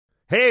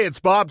Hey, it's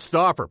Bob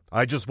Stauffer.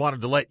 I just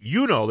wanted to let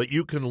you know that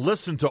you can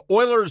listen to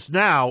Oilers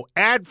Now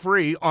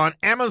ad-free on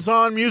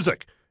Amazon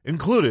Music,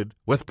 included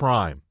with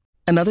Prime.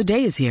 Another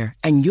day is here,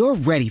 and you're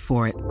ready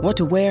for it. What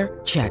to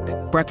wear? Check.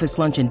 Breakfast,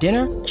 lunch, and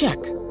dinner? Check.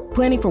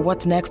 Planning for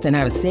what's next and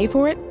how to save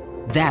for it?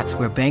 That's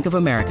where Bank of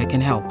America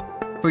can help.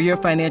 For your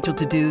financial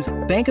to-dos,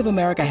 Bank of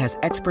America has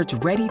experts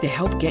ready to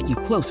help get you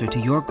closer to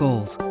your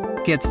goals.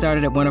 Get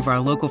started at one of our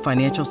local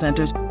financial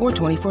centers or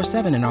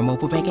 24/7 in our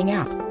mobile banking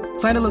app.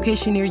 Find a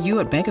location near you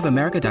at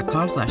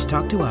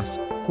bankofamerica.com/talktous.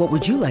 What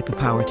would you like the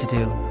power to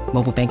do?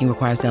 Mobile banking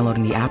requires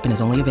downloading the app and is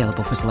only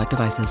available for select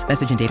devices.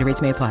 Message and data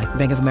rates may apply.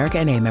 Bank of America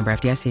N.A., member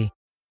FDIC.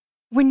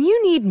 When you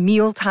need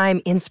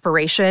mealtime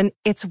inspiration,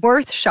 it's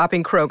worth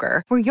shopping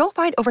Kroger, where you'll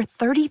find over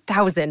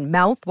 30,000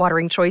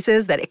 mouth-watering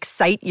choices that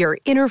excite your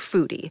inner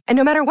foodie. And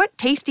no matter what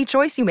tasty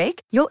choice you make,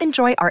 you'll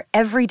enjoy our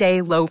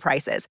everyday low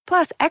prices,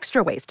 plus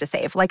extra ways to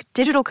save, like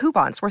digital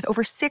coupons worth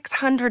over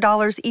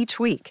 $600 each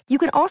week. You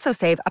can also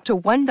save up to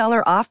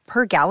 $1 off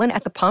per gallon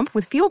at the pump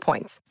with fuel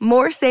points.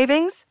 More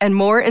savings and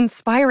more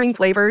inspiring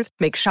flavors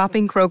make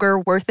shopping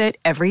Kroger worth it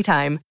every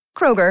time.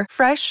 Kroger,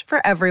 fresh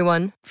for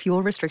everyone.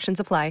 Fuel restrictions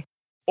apply.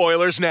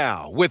 Oilers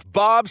Now with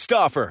Bob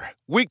Stauffer.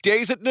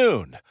 Weekdays at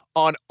noon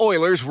on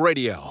Oilers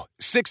Radio,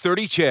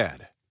 630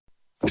 CHED.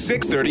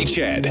 630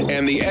 CHED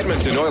and the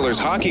Edmonton Oilers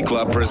Hockey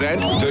Club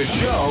present the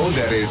show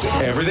that is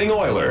everything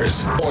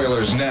Oilers.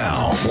 Oilers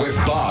Now with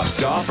Bob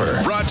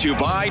Stauffer. Brought to you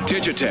by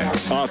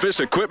Digitex. Office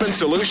Equipment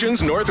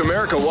Solutions North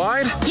America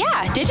wide?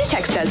 Yeah,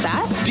 Digitex does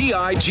that.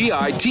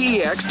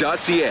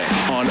 DIGITEX.ca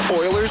on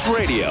Oilers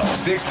Radio,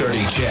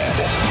 630 CHED.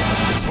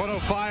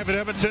 105 at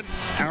Edmonton.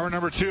 Hour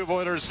number 2 of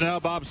Oilers Now.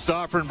 Bob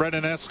Stauffer and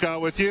Brendan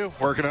Escott with you.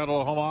 Working out of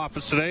the home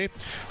office today.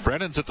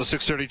 Brendan's at the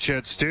 630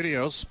 CHED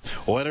studios.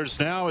 Oilers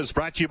Now is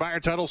brought to you by our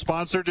title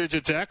sponsor,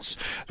 Digitex.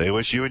 They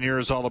wish you and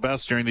yours all the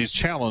best during these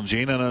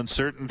challenging and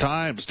uncertain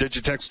times.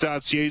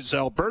 Digitex.ca is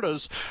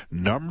Alberta's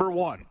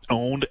 #1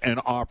 owned and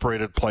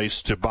operated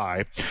place to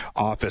buy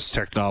office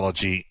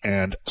technology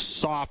and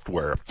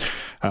software.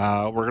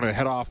 We're going to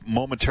head off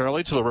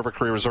momentarily to the River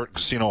Cree Resort and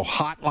Casino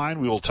hotline.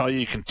 We will tell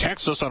you can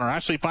text us on our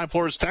Ashley Fine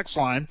Floors text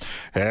line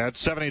at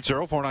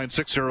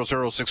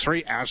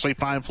 780-496-0063. Ashley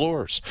Fine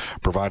Floors,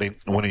 providing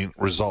winning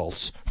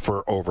results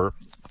for over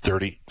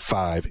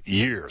 35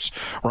 years.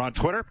 We're on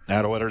Twitter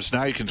at Oilers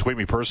Now. You can tweet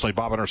me personally,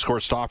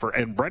 Bob_Stauffer,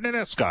 and Brendan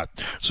Escott.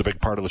 It's a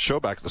big part of the show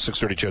back at the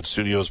 630 CHED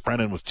studios.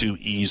 Brendan with 2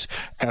 E's,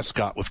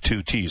 Escott with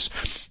 2 T's.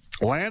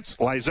 Lance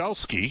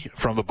Lysowski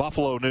from the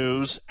Buffalo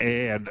News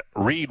and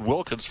Reed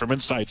Wilkins from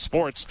Inside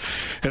Sports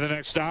in the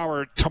next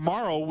hour.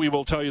 Tomorrow, we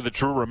will tell you that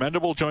Drew Remenda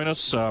will join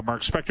us,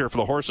 Mark Spector for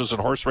the horses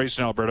and horse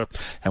racing in Alberta,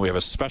 and we have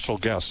a special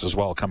guest as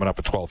well coming up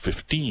at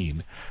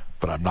 12:15.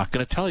 But I'm not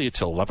going to tell you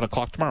till 11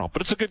 o'clock tomorrow.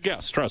 But it's a good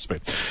guest, trust me.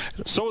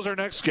 So is our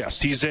next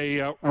guest. He's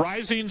a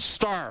rising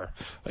star.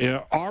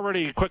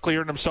 Already quickly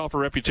earned himself a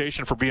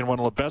reputation for being one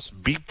of the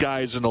best beat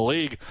guys in the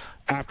league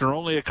after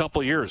only a couple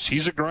of years.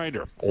 He's a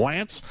grinder.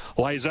 Lance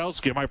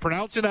Lysowski. Am I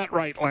pronouncing that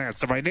right,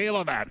 Lance? Am I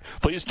nailing that?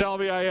 Please tell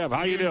me I am.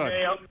 How you doing?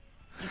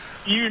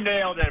 You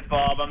nailed it,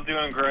 Bob. I'm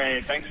doing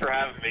great. Thanks for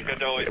having me.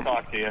 Good to always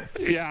talk to you.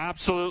 Yeah,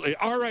 absolutely.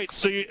 All right,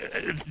 so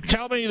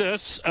tell me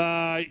this.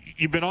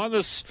 You've been on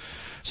this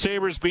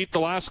Sabres beat the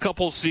last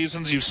couple of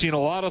seasons. You've seen a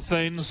lot of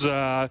things.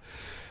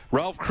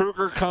 Ralph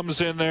Kruger comes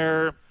in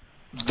there.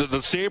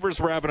 The Sabres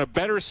were having a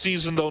better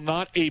season, though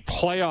not a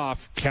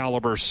playoff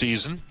caliber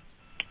season.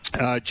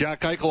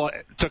 Jack Eichel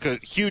took a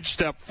huge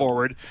step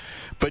forward.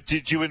 But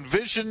did you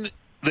envision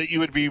that you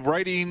would be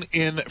writing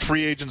in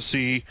free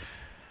agency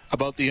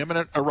about the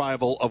imminent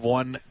arrival of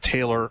one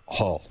Taylor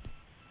Hall?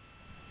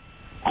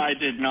 I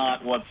did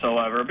not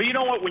whatsoever. But you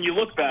know what? When you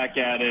look back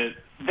at it,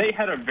 they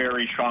had a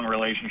very strong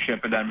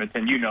relationship in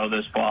Edmonton. You know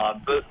this,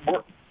 Bob.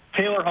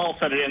 Taylor Hall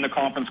said it in the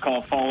conference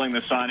call following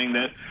the signing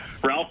that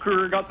Ralph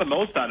Kruger got the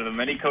most out of him,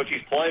 any coach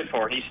he's played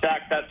for. He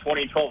stacked that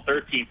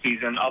 2012-13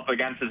 season up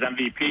against his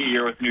MVP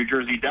year with the New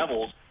Jersey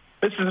Devils.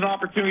 This is an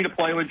opportunity to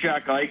play with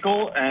Jack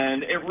Eichel,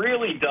 and it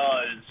really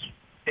does.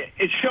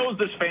 It shows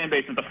this fan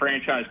base that the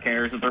franchise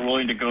cares, that they're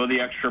willing to go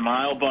the extra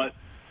mile, but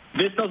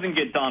this doesn't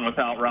get done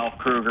without Ralph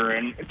Kruger.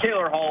 And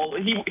Taylor Hall,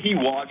 he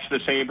watched the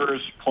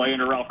Sabres play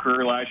under Ralph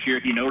Kruger last year.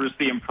 He noticed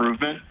the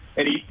improvement,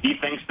 and he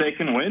thinks they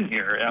can win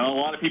here. And a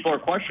lot of people are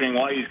questioning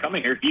why he's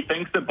coming here. He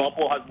thinks that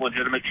Buffalo has a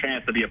legitimate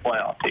chance to be a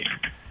playoff team.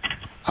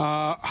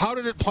 How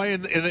did it play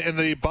in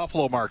the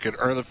Buffalo market?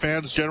 Are the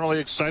fans generally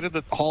excited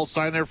that Hall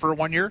signed there for a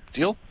one-year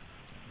deal?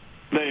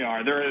 They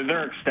are.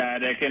 They're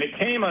ecstatic, and it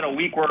came on a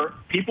week where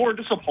people were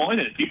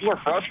disappointed. People are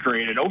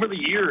frustrated. Over the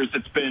years,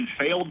 it's been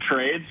failed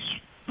trades.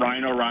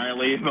 Ryan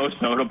O'Reilly,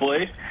 most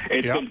notably.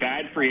 It's been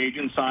bad free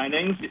agent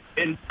signings.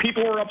 And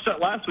people were upset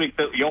last week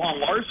that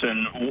Johan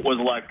Larsson was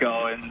let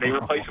go, and they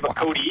replaced him with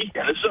Cody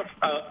Eakin. This is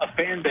a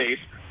fan base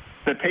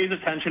that pays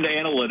attention to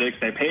analytics.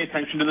 They pay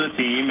attention to the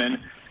team, and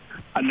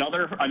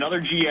another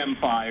GM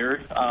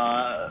fired.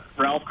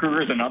 Ralph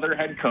Kruger is another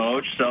head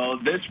coach. So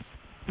this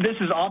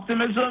is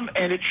optimism,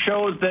 and it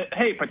shows that,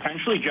 hey,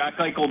 potentially Jack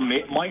Eichel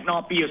might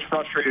not be as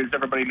frustrated as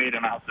everybody made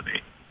him out to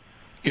be.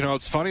 You know,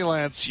 it's funny,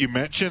 Lance, you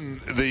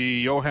mentioned the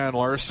Johan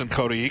Larsson,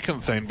 Cody Eakin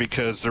thing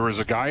because there was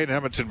a guy in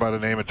Edmonton by the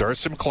name of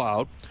Darcy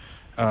McLeod.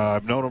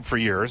 I've known him for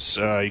years.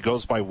 He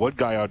goes by Wood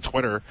Guy on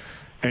Twitter,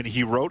 and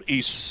he wrote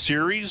a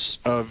series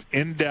of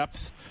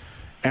in-depth,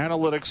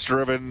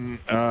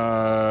 analytics-driven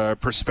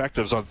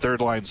perspectives on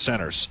third-line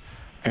centers.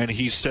 And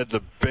he said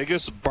the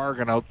biggest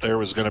bargain out there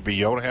was going to be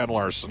Johan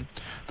Larsson,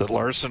 that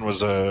Larsson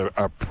was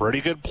a pretty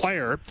good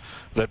player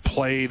that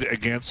played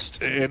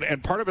against,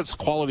 and part of it's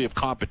quality of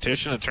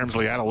competition in terms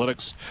of the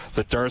analytics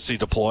that Darcy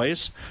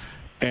deploys.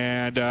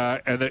 And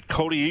that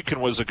Cody Eakin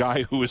was a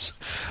guy who was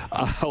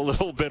a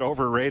little bit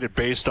overrated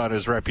based on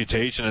his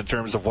reputation in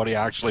terms of what he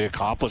actually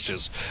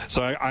accomplishes.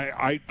 So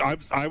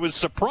I was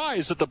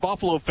surprised at the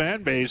Buffalo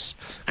fan base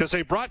because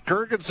they brought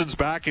Girgensons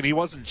back and he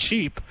wasn't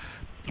cheap.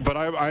 But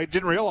I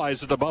didn't realize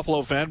that the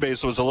Buffalo fan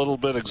base was a little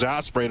bit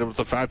exasperated with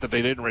the fact that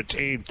they didn't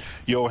retain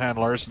Johan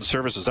Larsson's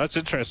services. That's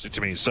interesting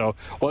to me. So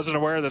wasn't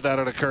aware that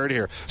had occurred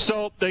here.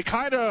 So they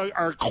kind of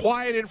are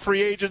quiet in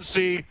free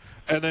agency,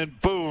 and then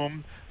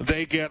boom,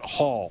 they get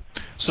Hall.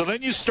 So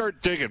then you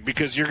start digging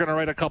because you're going to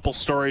write a couple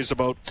stories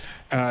about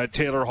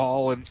Taylor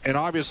Hall, and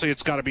obviously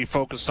it's got to be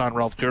focused on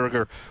Ralph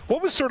Krueger.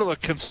 What was sort of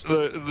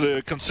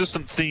the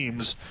consistent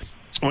themes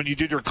when you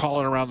did your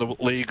calling around the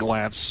league,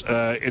 Lance,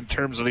 in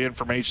terms of the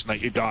information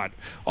that you got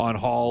on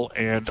Hall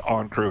and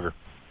on Krueger?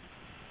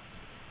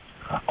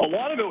 A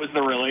lot of it was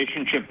the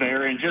relationship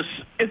there, and just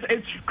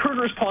it's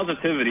Krueger's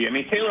positivity. I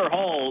mean, Taylor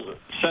Hall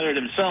said it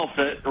himself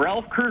that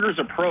Ralph Krueger's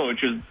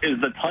approach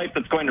is the type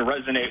that's going to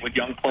resonate with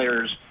young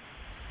players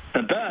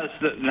the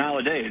best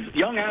nowadays.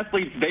 Young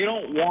athletes, they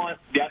don't want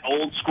that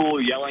old school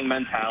yelling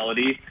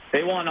mentality.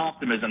 They want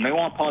optimism. They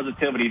want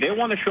positivity. They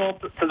want to show up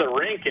to the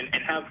rink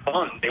and have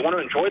fun. They want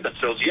to enjoy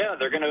themselves. Yeah,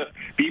 they're going to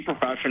be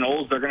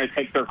professionals. They're going to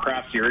take their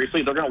craft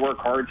seriously. They're going to work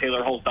hard.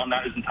 Taylor Hall's done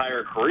that his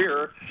entire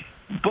career.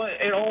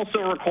 But it also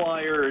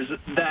requires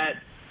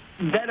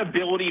that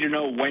ability to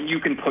know when you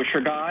can push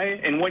a guy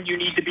and when you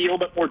need to be a little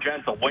bit more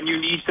gentle, when you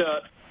need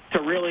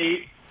to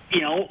really,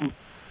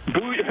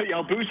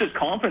 boost his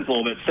confidence a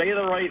little bit, say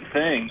the right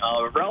thing.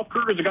 Ralph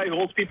Krueger is a guy who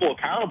holds people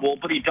accountable,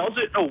 but he does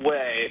it in a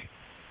way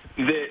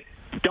that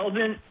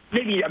doesn't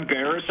maybe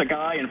embarrass a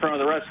guy in front of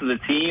the rest of the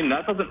team.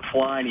 That doesn't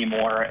fly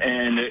anymore.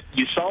 And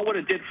you saw what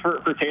it did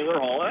for Taylor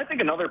Hall. And I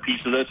think another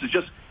piece of this is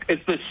just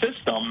it's the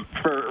system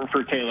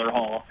for Taylor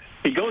Hall.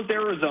 He goes to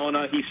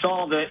Arizona. He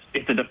saw that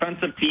it's a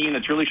defensive team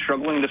that's really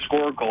struggling to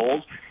score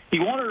goals. He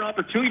wanted an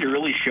opportunity to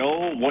really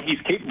show what he's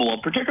capable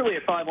of, particularly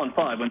at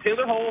 5-on-5. When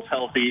Taylor Hall is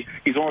healthy,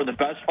 he's one of the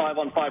best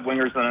 5-on-5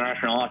 wingers in the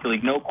National Hockey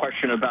League, no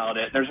question about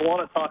it. There's a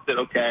lot of talk that,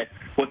 okay,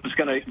 what's this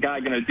guy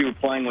going to do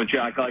playing with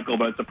Jack Eichel?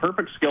 But it's a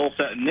perfect skill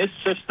set, and this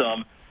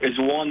system is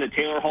one that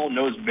Taylor Hall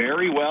knows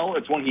very well.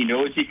 It's one he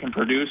knows he can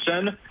produce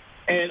in.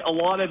 And a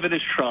lot of it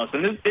is trust.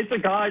 And it's a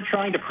guy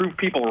trying to prove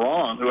people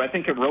wrong, who I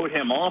think have wrote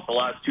him off the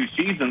last two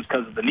seasons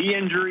because of the knee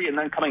injury and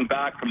then coming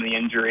back from the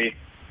injury.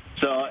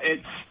 So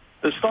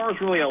the stars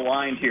really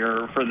aligned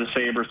here for the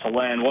Sabres to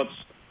land what's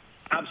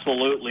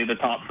absolutely the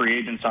top free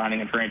agent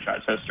signing in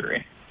franchise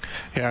history.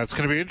 Yeah, it's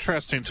going to be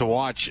interesting to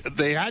watch.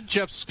 They had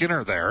Jeff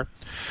Skinner there,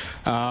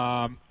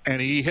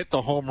 and he hit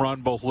the home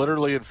run both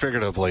literally and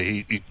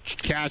figuratively. He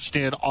cashed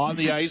in on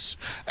the ice,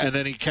 and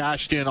then he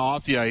cashed in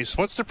off the ice.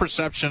 What's the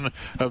perception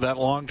of that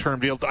long-term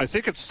deal? I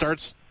think it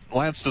starts,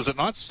 Lance, does it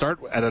not start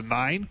at a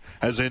 9,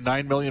 as in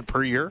 $9 million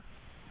per year?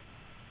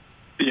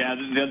 Yeah,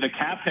 the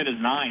cap hit is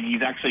 9.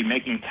 He's actually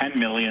making $10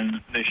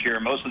 million this year.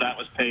 Most of that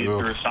was paid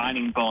through a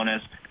signing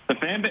bonus. The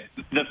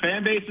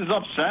fan base is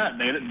upset.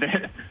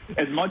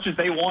 They, as much as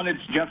they wanted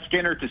Jeff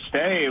Skinner to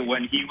stay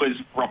when he was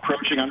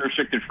approaching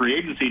unrestricted free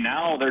agency,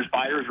 now there's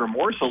buyer's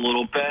remorse a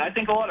little bit. I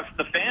think a lot of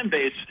the fan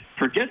base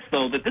forgets,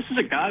 though, that this is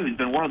a guy who's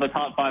been one of the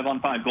top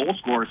 5-on-5 goal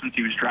scorers since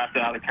he was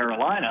drafted out of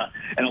Carolina,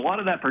 and a lot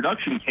of that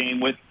production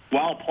came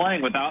while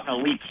playing without an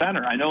elite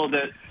center. I know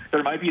that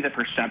there might be the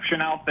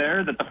perception out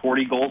there that the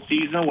 40-goal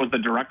season was the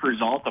direct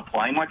result of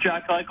playing with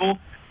Jack Eichel.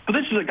 But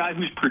this is a guy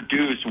who's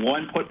produced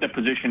one put in a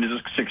position to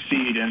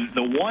succeed. And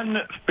the one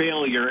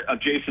failure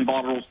of Jason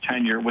Botterill's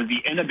tenure was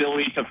the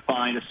inability to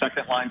find a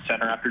second-line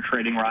center after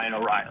trading Ryan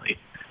O'Reilly.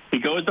 He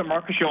goes to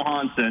Marcus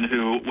Johansson,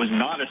 who was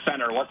not a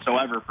center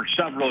whatsoever for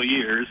several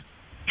years,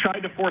 tried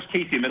to force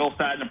Casey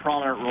Middlestat in a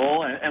prominent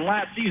role. And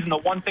last season,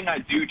 the one thing I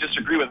do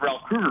disagree with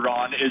Ralph Krueger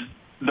on is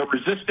the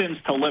resistance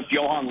to lift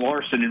Johan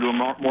Larsson into a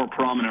more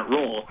prominent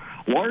role.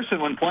 Larsson,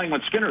 when playing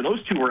with Skinner,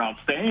 those two were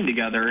outstanding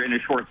together in a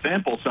short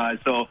sample size.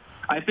 So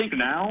I think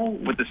now,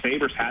 with the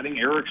Sabres having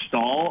Eric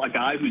Stahl, a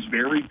guy who's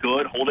very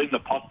good holding the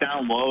puck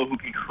down low, who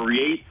can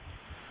create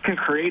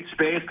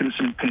space,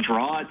 can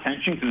draw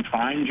attention, can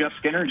find Jeff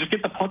Skinner, just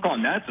get the puck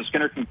on net so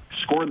Skinner can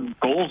score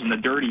goals in the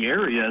dirty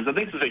areas. I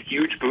think this is a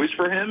huge boost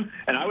for him,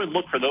 and I would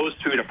look for those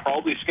two to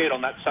probably skate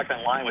on that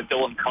second line with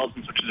Dylan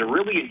Cousins, which is a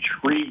really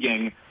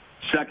intriguing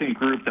second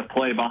group to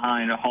play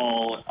behind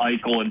Hall,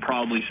 Eichel, and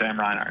probably Sam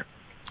Reinhart.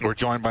 We're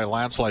joined by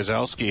Lance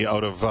Lysowski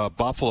out of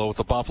Buffalo with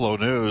the Buffalo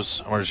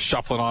News. We're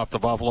shuffling off the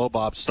Buffalo.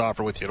 Bob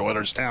Stauffer with you at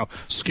Oilers Now.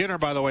 Skinner,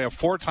 by the way, a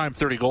 4-time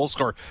 30-goal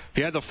scorer.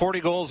 He had the 40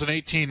 goals in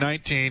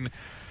 18-19,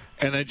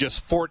 and then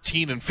just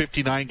 14 and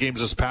 59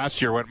 games this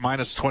past year went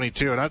minus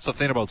 22. And that's the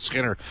thing about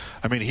Skinner.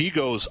 I mean, he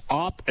goes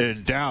up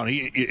and down.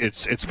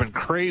 It's been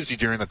crazy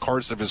during the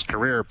course of his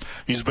career.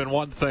 He's been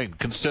one thing,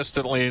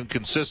 consistently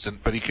inconsistent,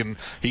 but he can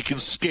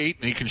skate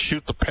and he can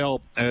shoot the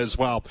pill as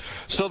well.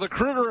 So the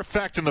Kruger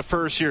effect in the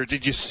first year,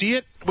 did you see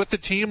it with the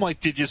team? Like,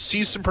 did you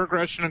see some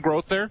progression and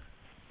growth there?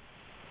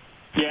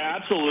 Yeah,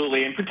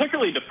 absolutely, and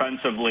particularly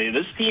defensively.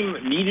 This team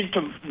needed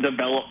to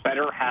develop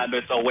better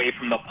habits away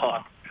from the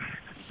puck.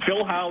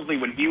 Phil Housley,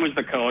 when he was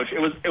the coach, it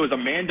was a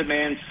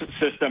man-to-man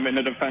system in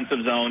the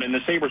defensive zone, and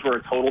the Sabres were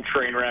a total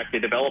train wreck. They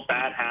developed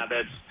bad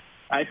habits.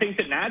 I think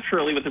that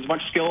naturally, with as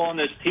much skill on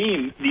this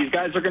team, these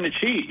guys are going to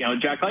cheat. You know,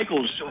 Jack Eichel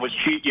was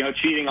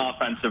cheating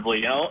offensively.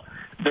 You know,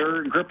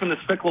 they're gripping the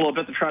stick a little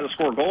bit to try to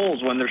score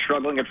goals when they're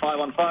struggling at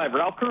 5-on-5.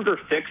 Ralph Kruger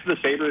fixed the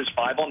Sabres'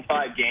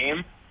 5-on-5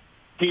 game.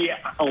 He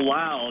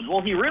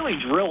really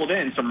drilled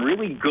in some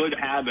really good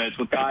habits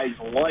with guys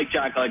like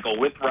Jack Eichel,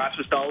 with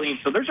Rasmus Dahlin.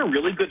 So there's a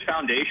really good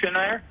foundation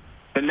there.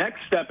 The next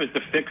step is to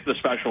fix the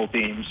special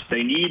teams.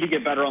 They need to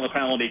get better on the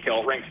penalty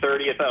kill, ranked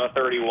 30th out of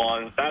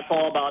 31. That's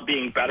all about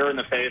being better in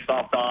the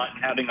face-off dot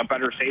and having a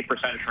better save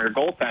percentage from your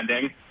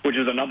goaltending, which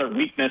is another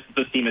weakness that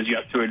this team has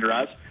yet to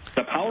address.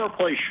 The power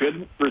play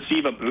should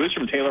receive a boost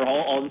from Taylor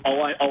Hall,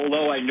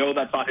 although I know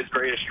that's not his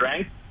greatest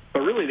strength.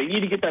 But really, they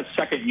need to get that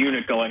second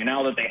unit going.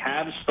 Now that they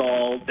have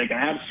Stahl, they can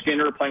have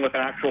Skinner playing with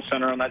an actual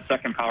center on that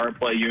second power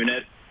play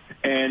unit.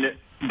 And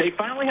they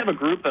finally have a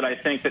group that I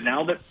think that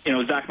now that,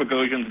 Zach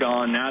Bogosian's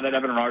gone, now that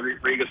Evan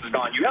Rodriguez is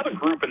gone, you have a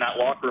group in that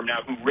locker room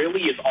now who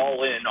really is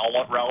all in on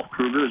what Ralph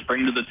Kruger is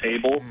bringing to the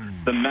table,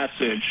 the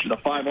message, the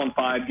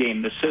 5-on-5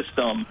 game, the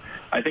system.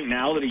 I think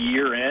now that a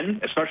year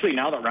in, especially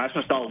now that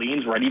Rasmus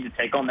Dahlin's ready to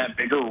take on that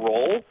bigger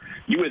role,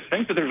 you would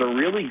think that there's a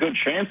really good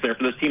chance there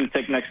for this team to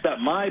take the next step.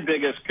 My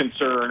biggest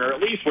concern, or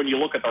at least when you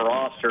look at the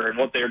roster and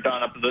what they're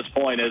done up to this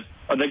point, is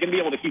are they going to be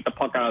able to keep the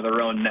puck out of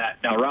their own net?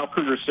 Now, Ralph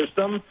Kruger's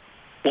system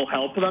will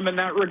help them in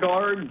that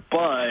regard,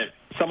 but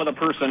some of the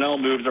personnel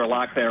moves or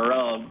lack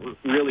thereof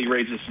really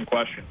raises some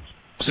questions.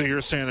 So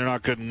you're saying they're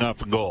not good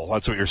enough in goal.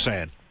 That's what you're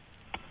saying.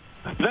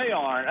 They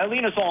aren't.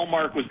 Linus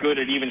Ullmark was good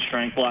at even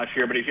strength last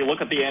year, but if you look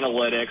at the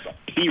analytics,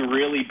 he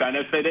really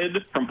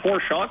benefited from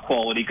poor shot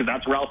quality because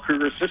that's Ralph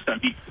Kruger's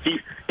system.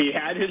 He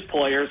had his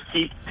players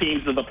keep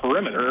teams to the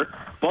perimeter,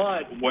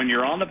 but when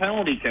you're on the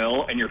penalty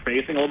kill and you're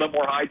facing a little bit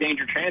more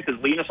high-danger chances,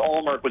 Linus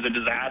Ullmark was a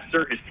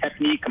disaster. His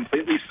technique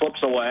completely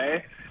slips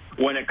away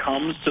when it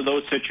comes to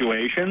those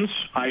situations,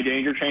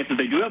 high-danger chances.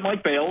 They do have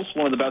Mike Bales,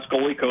 one of the best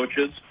goalie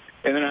coaches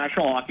in the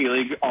National Hockey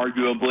League,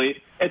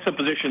 arguably. It's a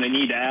position they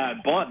need to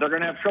add, but they're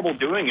going to have trouble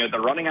doing it. They're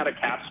running out of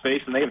cap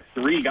space, and they have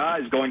 3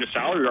 guys going to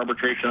salary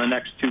arbitration in the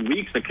next 2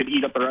 weeks that could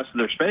eat up the rest of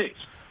their space.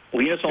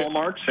 Linus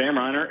Ullmark, Sam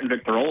Reinhart, and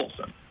Victor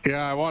Olofsson.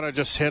 Yeah, I want to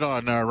just hit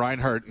on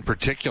Reinhart in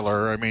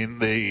particular. I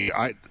mean,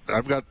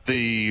 I've got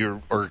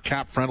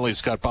Cap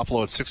Friendly's got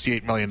Buffalo at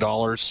 $68 million.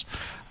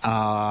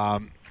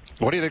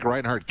 What do you think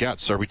Reinhart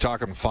gets? Are we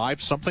talking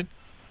 5 something?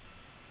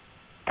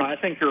 I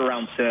think you're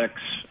around 6.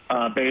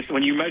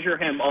 When you measure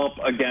him up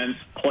against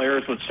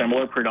players with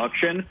similar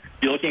production,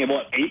 you're looking at,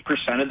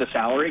 8% of the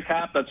salary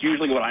cap? That's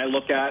usually what I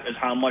look at is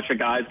how much a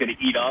guy's going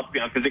to eat up,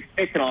 because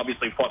it can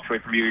obviously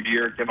fluctuate from year to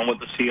year given what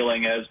the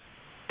ceiling is.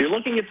 You're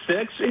looking at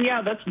 6, and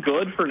yeah, that's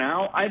good for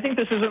now. I think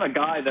this isn't a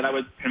guy that I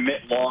would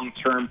commit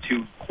long-term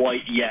to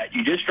quite yet.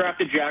 You just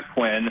drafted Jack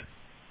Quinn.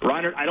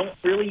 Reinhart, I don't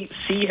really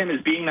see him as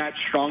being that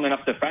strong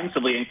enough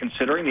defensively, and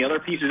considering the other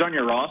pieces on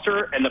your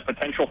roster and the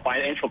potential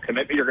financial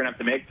commitment you're going to have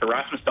to make to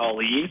Rasmus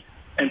Dahlin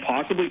and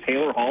possibly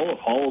Taylor Hall, if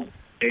Hall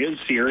is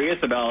serious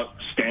about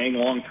staying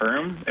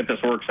long-term, if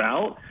this works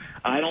out,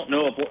 I don't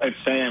know if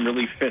Sam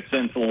really fits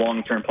into the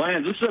long-term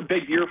plans. This is a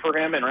big year for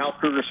him and Ralph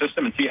Kruger's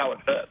system, and see how it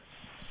fits.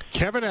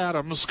 Kevyn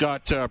Adams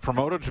got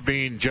promoted to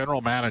being general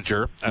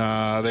manager.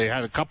 They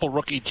had a couple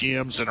rookie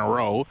GMs in a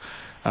row.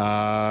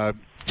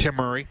 Tim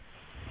Murray.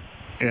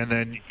 And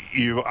then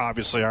you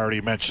obviously already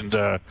mentioned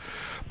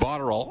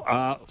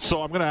Botterill.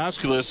 So I'm going to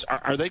ask you this: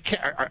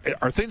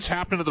 Are things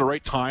happening at the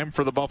right time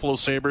for the Buffalo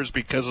Sabres?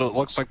 Because it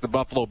looks like the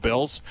Buffalo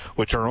Bills,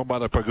 which are owned by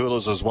the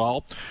Pagulas as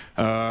well,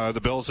 the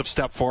Bills have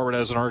stepped forward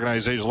as an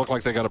organization. Look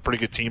like they got a pretty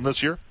good team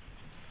this year.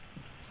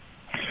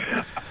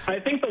 I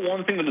think the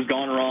one thing that has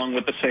gone wrong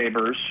with the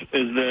Sabres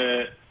is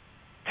that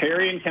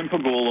Terry and Ken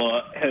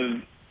Pegula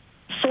have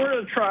sort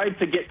of tried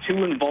to get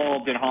too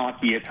involved in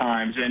hockey at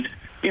times, and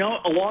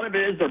a lot of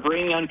it is they're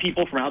bringing on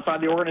people from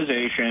outside the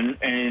organization,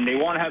 and they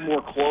want to have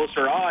more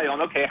closer eye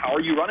on, okay, how are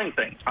you running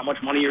things? How much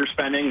money you're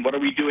spending? What are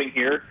we doing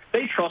here?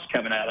 They trust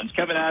Kevyn Adams.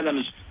 Kevyn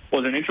Adams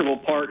was an integral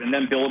part in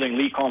them building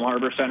Lee Calm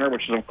Harbor Center,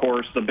 which is, of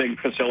course, the big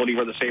facility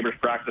where the Sabres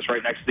practice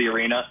right next to the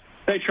arena.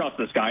 They trust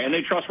this guy, and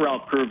they trust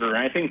Ralph Kruger. And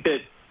I think that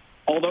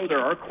although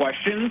there are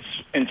questions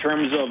in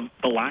terms of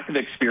the lack of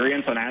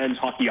experience on Adams'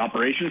 hockey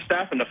operations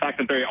staff and the fact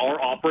that they are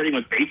operating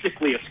with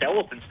basically a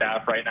skeleton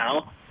staff right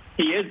now,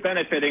 he is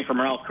benefiting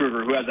from Ralph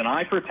Kruger, who has an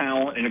eye for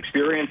talent and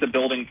experience of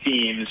building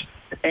teams,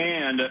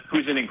 and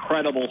who's an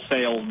incredible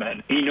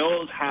salesman. He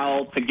knows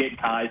how to get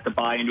guys to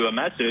buy into a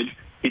message.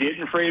 He did it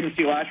in free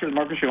agency last year with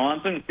Marcus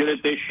Johansson, did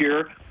it this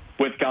year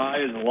with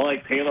guys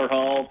like Taylor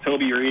Hall,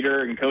 Toby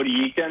Reeder, and Cody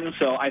Eakin.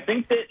 So I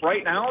think that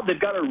right now they've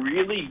got a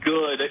really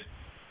good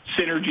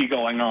synergy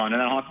going on in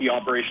the hockey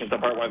operations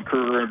department with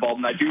Kruger involved.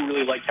 And I do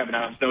really like Kevin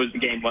Adams, knows the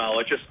game well.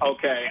 It's just,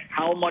 okay,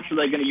 how much are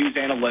they going to use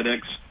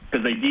analytics?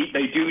 Because they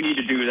do need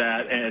to do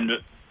that, and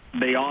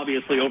they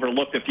obviously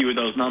overlooked a few of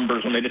those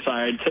numbers when they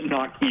decided to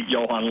not keep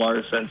Johan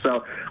Larsson.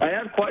 So I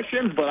have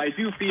questions, but I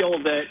do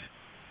feel that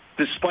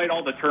despite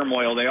all the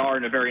turmoil, they are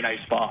in a very nice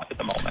spot at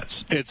the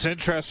moment. It's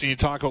interesting you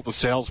talk about the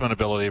salesman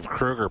ability of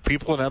Kruger.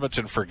 People in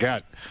Edmonton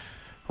forget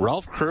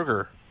Ralph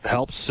Kruger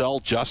helped sell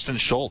Justin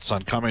Schultz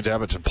on coming to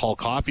Edmonton. Paul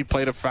Coffey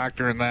played a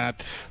factor in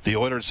that. The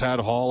Oilers had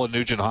Hall and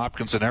Nugent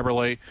Hopkins and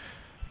Eberle.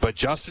 But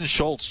Justin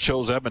Schultz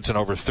chose Edmonton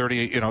over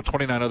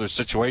 29 other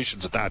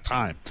situations at that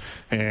time.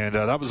 And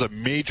that was a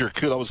major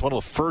coup. That was one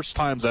of the first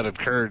times that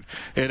occurred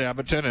in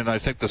Edmonton, and I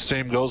think the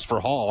same goes for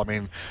Hall. I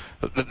mean,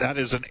 that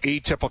is an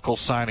atypical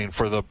signing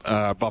for the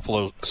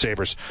Buffalo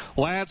Sabres.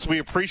 Lance, we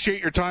appreciate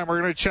your time.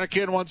 We're going to check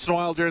in once in a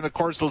while during the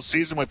course of the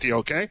season with you,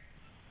 okay?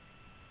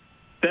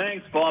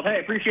 Thanks, Bob. Hey,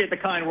 appreciate the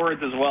kind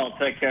words as well.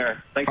 Take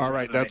care. Thanks. All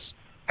right,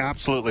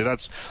 absolutely.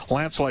 That's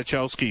Lance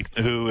Lychowski,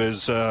 who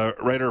is a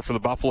writer for the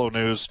Buffalo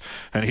News,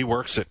 and he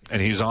works it,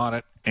 and he's on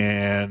it.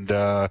 And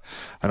I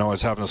know I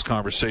was having this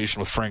conversation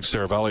with Frank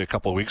Saravelli a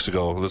couple of weeks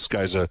ago. This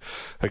guy's a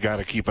guy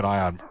to keep an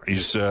eye on.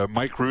 He's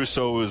Mike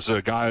Russo is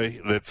a guy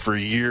that for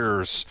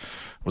years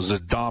was a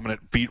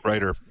dominant beat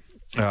writer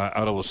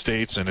out of the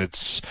States, and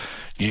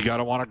you got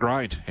to want to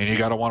grind, and you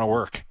got to want to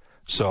work.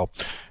 So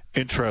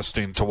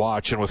interesting to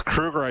watch. And with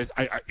Kruger, I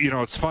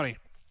it's funny.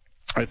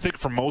 I think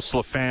for most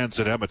of the fans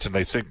at Edmonton,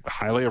 they think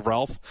highly of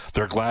Ralph.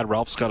 They're glad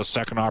Ralph's got a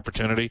second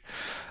opportunity.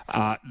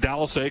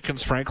 Dallas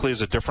Eakins, frankly, is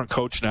a different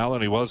coach now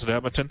than he was at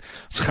Edmonton.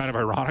 It's kind of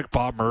ironic.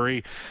 Bob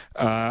Murray,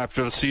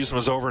 after the season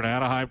was over in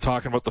Anaheim,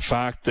 talking about the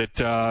fact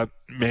that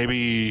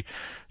maybe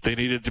they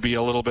needed to be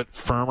a little bit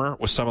firmer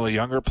with some of the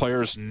younger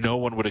players. No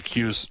one would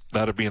accuse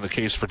that of being the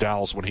case for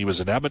Dallas when he was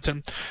in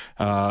Edmonton.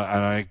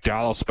 And I think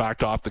Dallas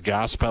backed off the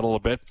gas pedal a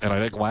bit, and I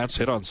think Lance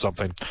hit on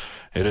something.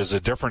 It is a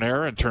different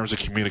era in terms of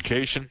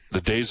communication. The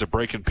days of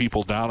breaking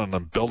people down and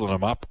then building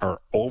them up are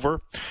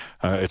over.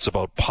 It's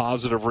about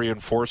positive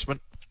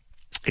reinforcement.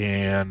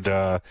 And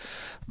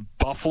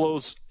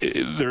Buffalo's,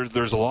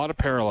 there's a lot of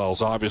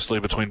parallels,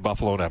 obviously, between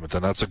Buffalo and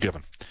Edmonton. That's a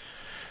given.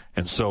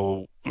 And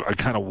so I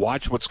kind of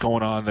watch what's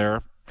going on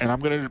there. And I'm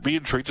going to be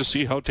intrigued to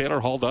see how Taylor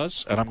Hall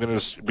does, and I'm going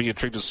to be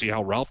intrigued to see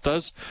how Ralph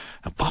does.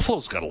 And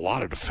Buffalo's got a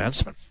lot of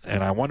defensemen,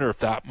 and I wonder if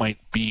that might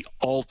be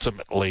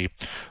ultimately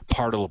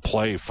part of the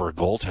play for a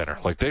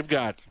goaltender. Like they've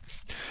got,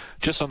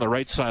 just on the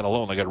right side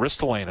alone, they got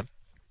Ristolainen.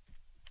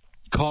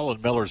 Colin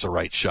Miller's a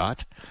right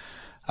shot.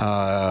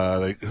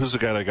 Who's the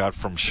guy they got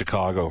from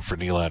Chicago for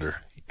Nylander?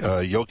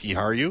 Yoki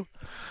Haru.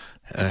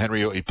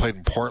 Henry, he played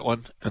in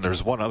Portland, and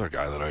there's one other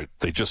guy that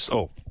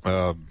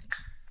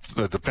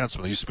the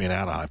defenseman that used to be in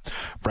Anaheim,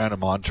 Brandon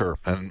Montour.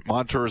 And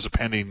Montour is a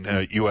pending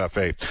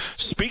UFA.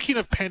 Speaking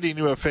of pending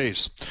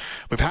UFAs,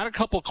 we've had a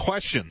couple of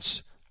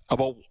questions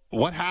about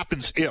what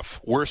happens if,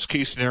 worst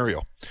case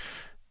scenario,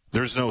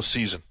 there's no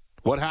season.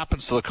 What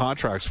happens to the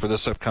contracts for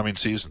this upcoming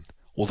season?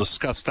 We'll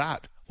discuss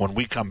that when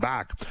we come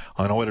back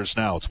on Oilers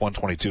Now. It's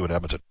 1:22 in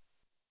Edmonton.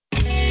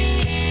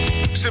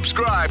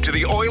 Subscribe to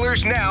the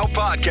Oilers Now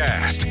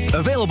podcast.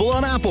 Available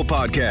on Apple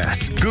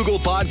Podcasts, Google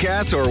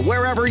Podcasts, or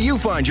wherever you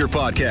find your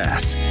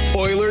podcasts.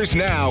 Oilers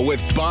Now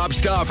with Bob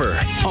Stauffer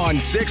on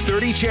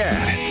 630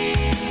 CHED.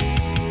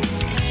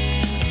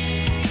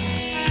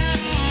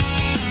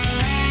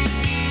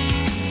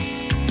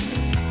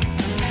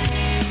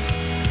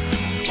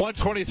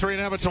 1:23 in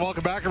Edmonton.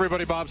 Welcome back,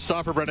 everybody. Bob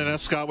Stauffer, Brendan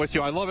Escott with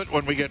you. I love it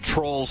when we get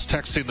trolls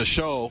texting the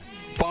show.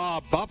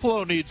 Bob,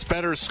 Buffalo needs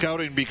better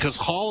scouting because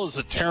Hall is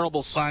a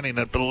terrible signing.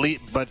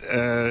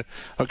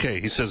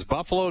 Okay, he says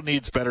Buffalo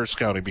needs better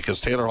scouting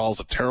because Taylor Hall is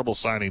a terrible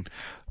signing,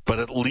 but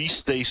at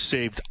least they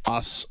saved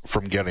us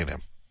from getting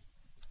him.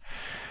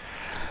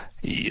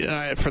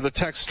 Yeah, for the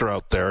texter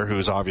out there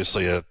who's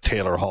obviously a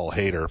Taylor Hall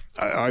hater,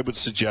 I would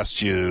suggest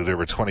to you there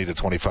were 20 to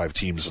 25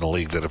 teams in the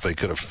league that if they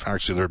could have,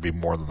 actually there'd be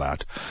more than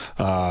that,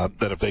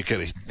 that if they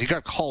could, he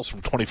got calls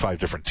from 25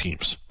 different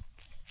teams.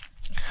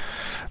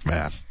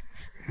 Man,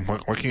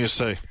 what can you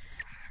say?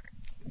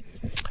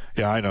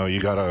 Yeah, I know. You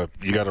got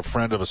a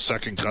friend of a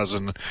second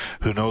cousin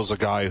who knows a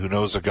guy who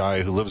knows a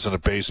guy who lives in a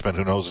basement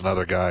who knows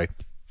another guy.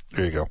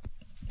 There you go.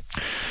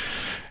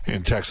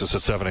 In Texas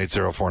at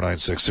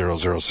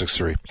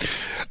 780-496-0063.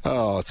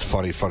 Oh, it's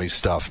funny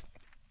stuff.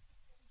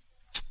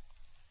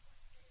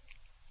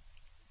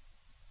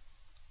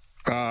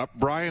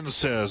 Brian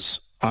says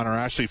on our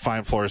Ashley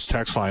Fine Floors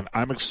text line,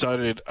 I'm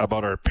excited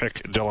about our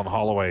pick, Dylan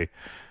Holloway.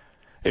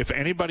 If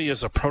anybody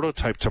is a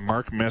prototype to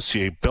Mark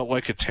Messier, built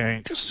like a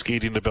tank,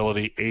 skating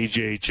ability,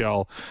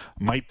 AJHL,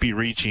 might be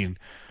reaching,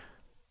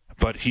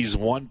 but he's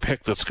one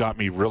pick that's got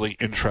me really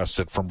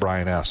interested from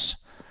Brian S.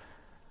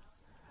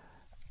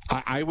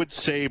 I would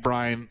say,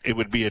 Brian, it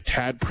would be a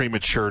tad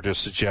premature to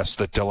suggest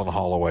that Dylan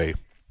Holloway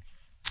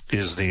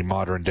is the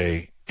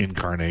modern-day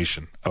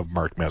incarnation of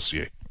Mark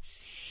Messier.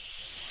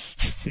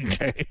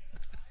 Okay?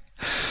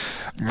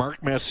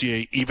 Mark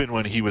Messier, even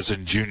when he was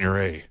in Junior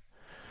A,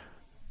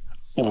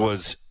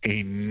 was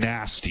a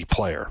nasty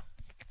player.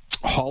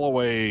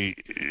 Holloway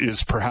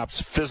is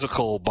perhaps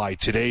physical by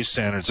today's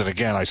standards, and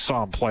again, I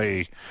saw him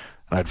play,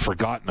 and I'd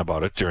forgotten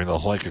about it during the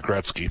Hlinka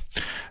Gretzky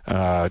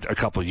a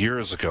couple of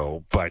years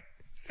ago, but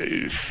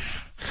and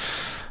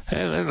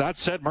that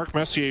said, Mark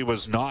Messier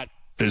was not,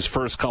 his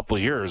first couple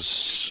of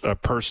years, a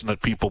person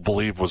that people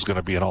believed was going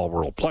to be an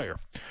all-world player.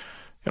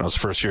 His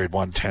first year he had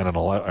 110 and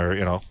 11, or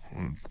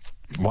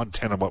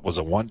 110 and what was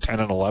it, 110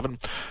 and 11,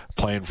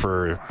 playing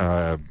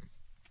for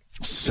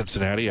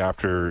Cincinnati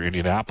after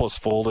Indianapolis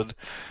folded,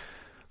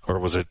 or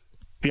was it?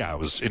 Yeah, it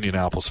was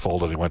Indianapolis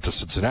folded. He went to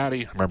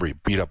Cincinnati. I remember he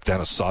beat up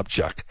Dennis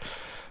Sobchak,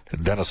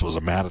 and Dennis was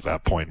a man at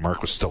that point.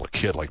 Mark was still a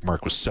kid. Like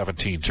Mark was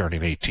 17,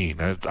 turning 18.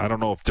 I don't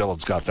know if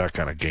Dylan's got that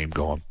kind of game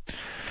going.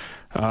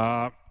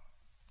 Bob,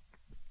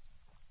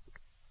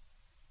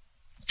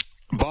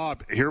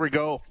 here we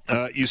go.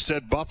 You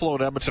said Buffalo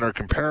and Edmonton are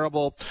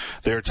comparable.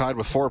 They are tied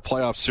with 4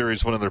 playoff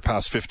series win in their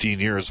past 15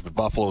 years, but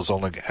Buffalo's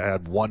only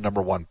had 1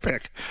 number 1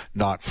 pick,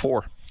 not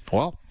 4.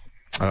 Well,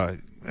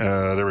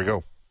 there we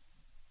go.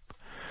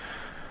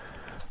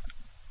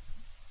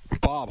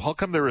 Bob, how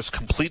come there is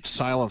complete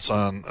silence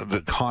on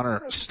the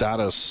Connor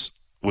status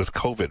with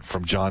COVID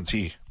from John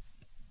T?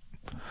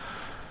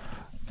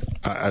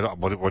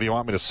 What do you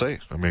want me to say?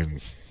 I mean,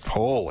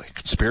 holy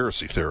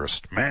conspiracy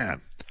theorist,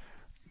 man.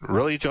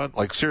 Really, John?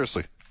 Like,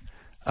 seriously.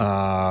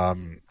 I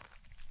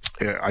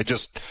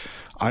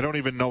don't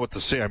even know what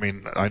to say. I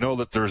mean, I know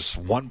that there's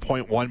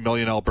 1.1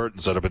 million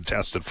Albertans that have been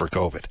tested for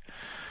COVID.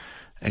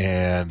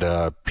 And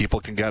people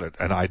can get it.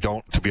 And I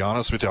don't, to be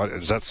honest with you,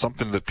 is that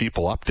something that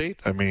people update?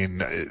 I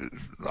mean,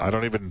 I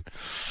don't even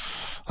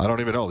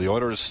know. The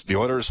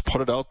Oilers put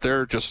it out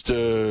there just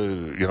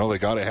to, they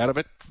got ahead of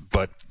it.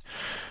 But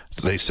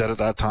they said at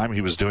that time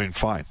he was doing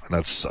fine. And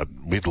that's,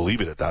 we'd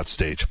leave it at that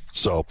stage.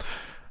 So,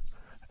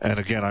 and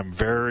again, I'm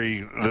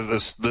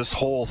this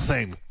whole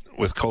thing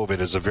with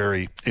COVID is a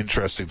very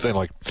interesting thing.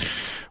 Like,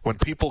 when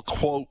people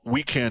quote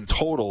weekend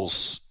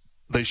totals,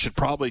 they should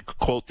probably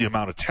quote the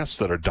amount of tests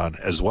that are done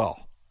as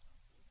well.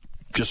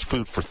 Just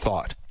food for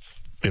thought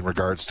in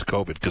regards to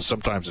COVID, because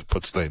sometimes it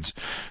puts things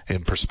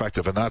in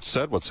perspective. And that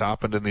said, what's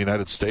happened in the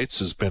United States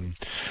has been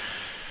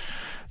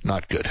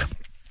not good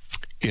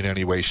in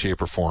any way,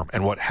 shape, or form.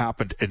 And what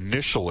happened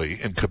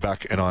initially in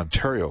Quebec and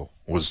Ontario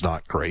was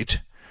not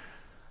great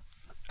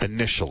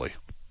initially.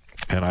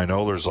 And I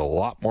know there's a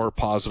lot more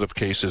positive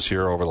cases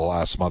here over the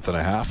last month and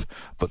a half,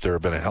 but there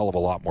have been a hell of a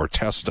lot more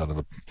tests done in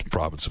the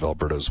province of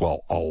Alberta as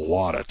well. A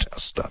lot of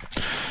tests done.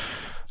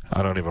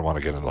 I don't even want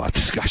to get into that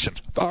discussion.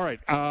 All right.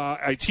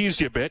 I teased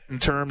you a bit in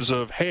terms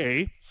of,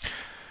 hey,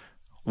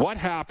 what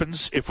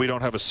happens if we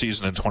don't have a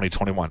season in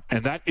 2021?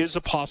 And that is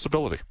a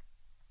possibility.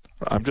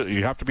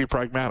 You have to be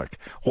pragmatic.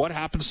 What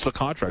happens to the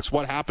contracts?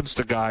 What happens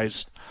to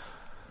guys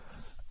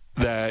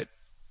that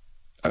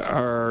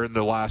are in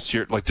the last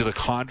year? Like, do the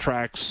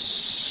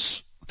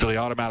contracts, do they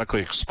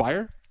automatically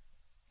expire?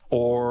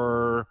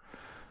 Or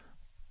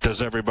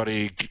does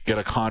everybody get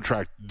a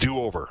contract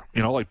do-over?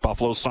 Like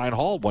Buffalo signed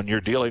Hall,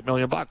 1-year deal, $8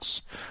 million.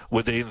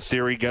 Would they, in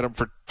theory, get him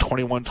for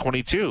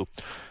 21-22?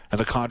 And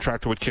the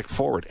contractor would kick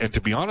forward. And to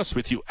be honest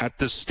with you, at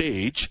this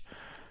stage,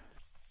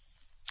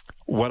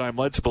 what I'm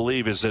led to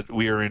believe is that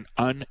we are in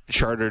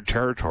uncharted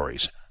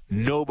territories.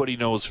 Nobody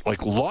knows.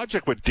 Like,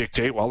 logic would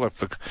dictate, well, if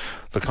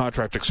the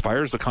contract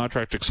expires, the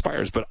contract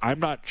expires. But I'm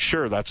not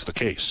sure that's the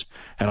case.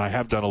 And I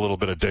have done a little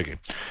bit of digging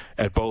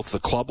at both the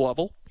club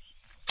level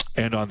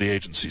and on the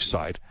agency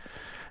side.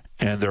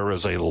 And there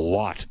is a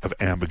lot of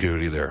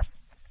ambiguity there.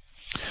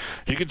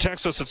 You can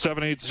text us at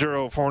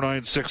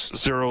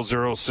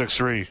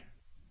 780-496-0063.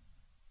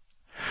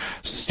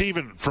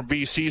 Stephen from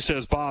BC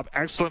says, Bob,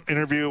 excellent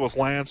interview with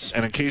Lance.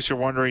 And in case you're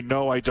wondering,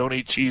 no, I don't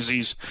eat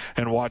cheesies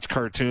and watch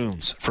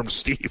cartoons. From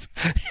Steve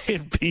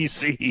in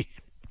BC.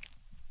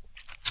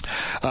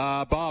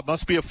 Bob,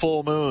 must be a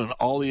full moon.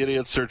 All the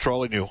idiots are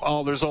trolling you.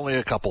 Oh, there's only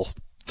a couple.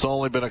 It's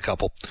only been a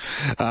couple.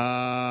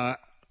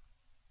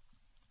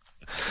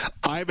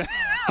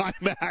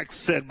 IMAX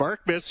said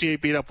Mark Messier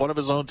beat up one of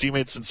his own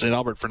teammates in St.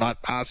 Albert for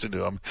not passing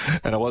to him,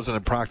 and it wasn't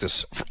in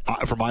practice.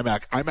 From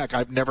IMAC,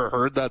 I've never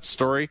heard that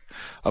story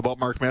about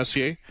Mark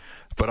Messier,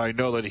 but I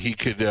know that he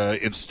could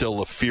instill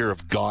the fear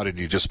of God in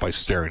you just by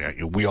staring at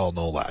you. We all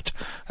know that.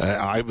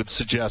 I would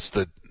suggest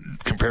that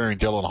comparing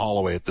Dylan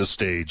Holloway at this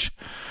stage,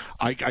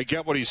 I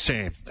get what he's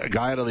saying. A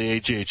guy out of the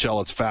AJHL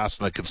that's fast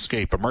and that can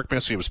skate, but Mark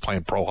Messier was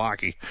playing pro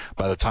hockey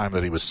by the time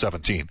that he was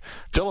 17.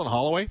 Dylan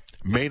Holloway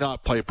may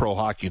not play pro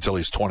hockey until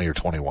he's 20 or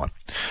 21.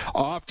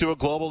 Off to a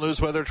global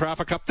news weather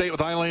traffic update with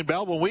Eileen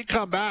Bell. When we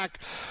come back,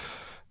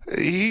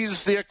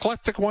 he's the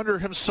eclectic wonder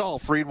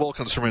himself, Reed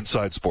Wilkins from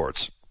Inside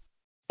Sports.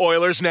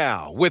 Oilers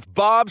Now with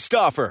Bob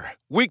Stauffer.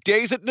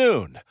 Weekdays at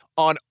noon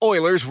on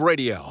Oilers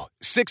Radio,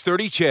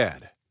 630 CHED.